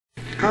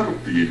Caro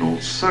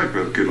Pino, sai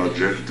perché la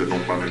gente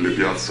non va nelle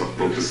piazze a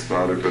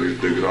protestare per il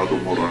degrado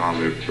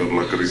morale, per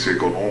la crisi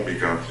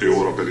economica e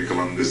ora per i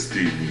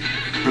clandestini?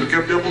 Perché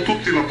abbiamo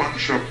tutti la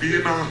pancia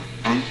piena,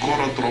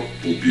 ancora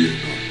troppo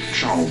piena.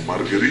 Ciao,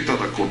 Margherita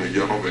da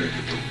Conegliano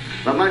Veneto.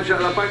 La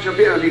pancia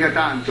piena mica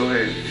tanto,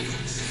 eh.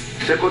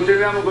 Se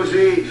continuiamo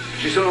così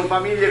ci sono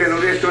famiglie che non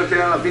riescono a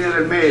tirare alla fine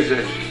del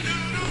mese,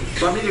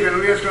 famiglie che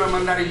non riescono a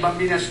mandare i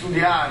bambini a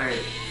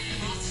studiare,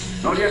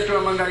 non riescono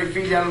a mandare i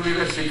figli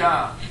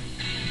all'università.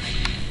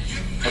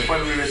 E poi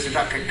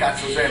l'università che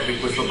cazzo serve in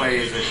questo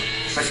paese?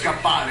 Per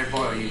scappare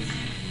poi.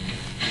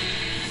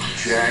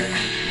 Check.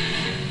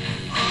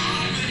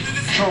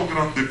 Ciao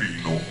grande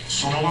Pino,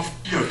 sono la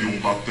figlia di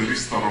un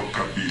batterista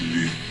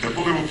rockabilly e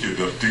volevo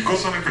chiederti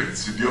cosa ne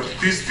pensi di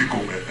artisti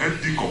come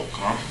Eddie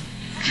Cochran,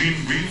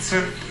 Gene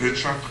Vincent e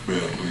Chuck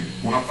Berry.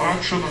 Un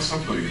abbraccio da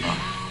Sabrina.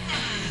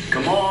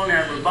 Come on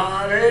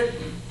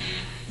everybody!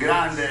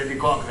 Grande Eddie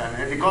Cochran.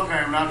 Eddie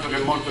Cochran è un altro che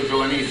è molto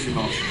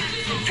giovanissimo.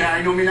 Cioè,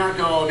 hai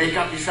nominato dei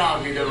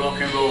capisaldi del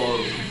rock and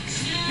roll.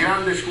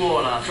 Grande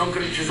scuola,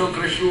 ci sono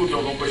cresciuto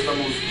con questa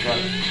musica.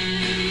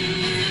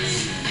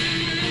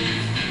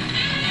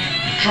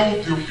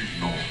 Ciao Dio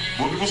Pino,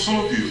 volevo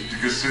solo dirti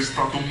che sei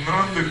stato un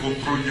grande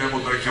controllievo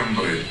dai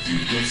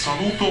Chiambretti. Un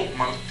saluto,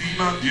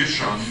 Martina,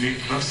 10 anni,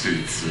 da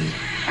Sezze.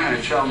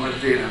 Ciao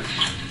Martina.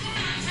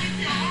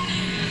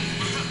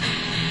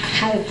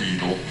 Ciao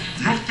Pino,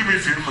 gli ultimi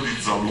film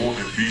di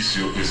Zalone,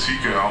 Pisio, De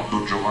Sica,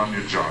 Aldo, Giovanni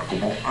e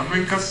Giacomo hanno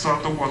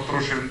incassato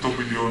 400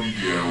 milioni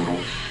di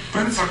euro.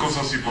 Pensa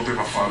cosa si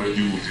poteva fare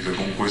di utile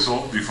con quei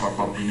soldi fra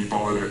bambini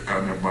poveri e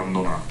cani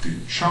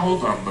abbandonati. Ciao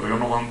da Andrea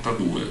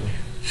 92.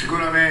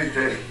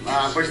 Sicuramente,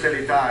 ma questa è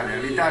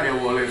l'Italia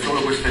vuole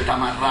solo queste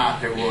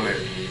tamarrate,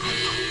 vuole.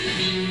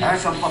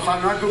 Adesso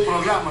fanno anche un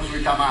programma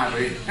sui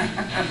tamarri.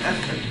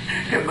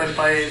 Che bel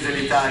paese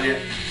l'Italia.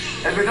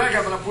 E vedrai che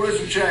avrà pure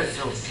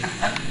successo.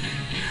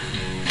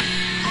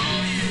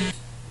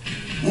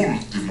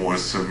 Ultimo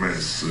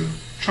SMS.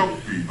 Ciao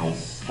Pino,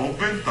 ho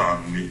 20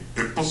 anni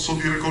e posso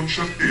dire con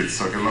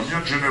certezza che la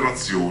mia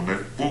generazione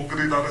può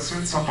gridare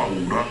senza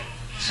paura: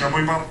 siamo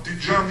i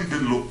partigiani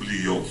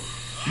dell'oblio.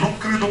 Non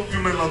credo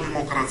più nella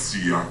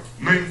democrazia,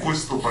 né in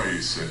questo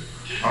paese.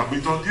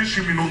 Abito a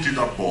 10 minuti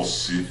da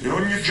Bossi e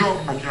ogni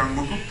giorno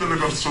piango tutte le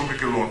persone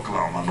che lo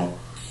acclamano.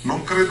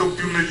 Non credo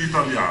più negli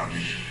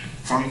italiani.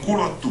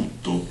 Fanculo a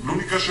tutto,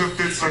 l'unica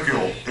certezza che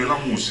ho è la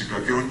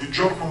musica che ogni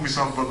giorno mi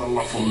salva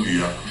dalla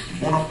follia.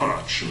 Un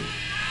abbraccio.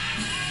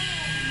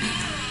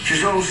 Ci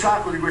sono un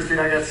sacco di questi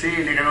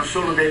ragazzini che non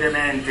sono dei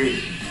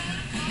dementi,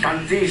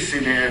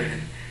 tantissimi,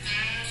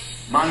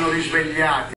 ma hanno risvegliati.